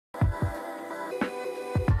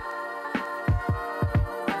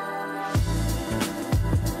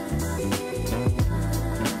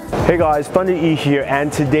Hey guys, Thunder E here,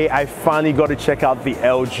 and today I finally got to check out the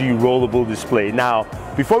LG Rollable display. Now,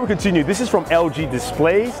 before we continue, this is from LG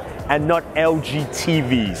Displays and not LG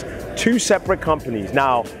TVs. Two separate companies.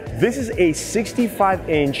 Now, this is a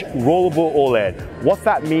 65-inch rollable OLED. What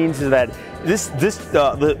that means is that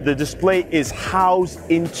the display is housed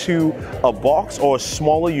into a box or a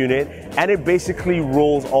smaller unit, and it basically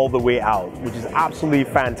rolls all the way out, which is absolutely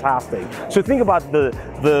fantastic. So think about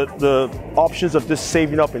the options of just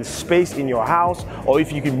saving up in space in your house, or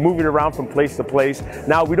if you can move it around from place to place.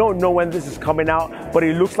 Now, we don't know when this is coming out, but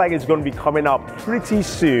it looks like it's going to be coming out pretty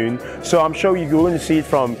soon. So I'm sure you're going to see it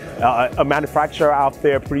from a manufacturer out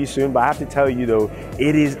there pretty soon. But I have to tell you though,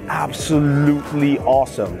 it is absolutely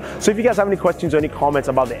awesome. So if you guys have any questions or any comments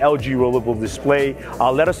about the LG Rollable display,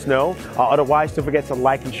 let us know. Otherwise, don't forget to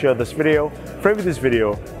like and share this video. Favorite this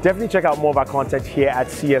video. Definitely check out more of our content here at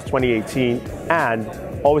CS 2018, and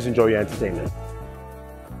always enjoy your entertainment.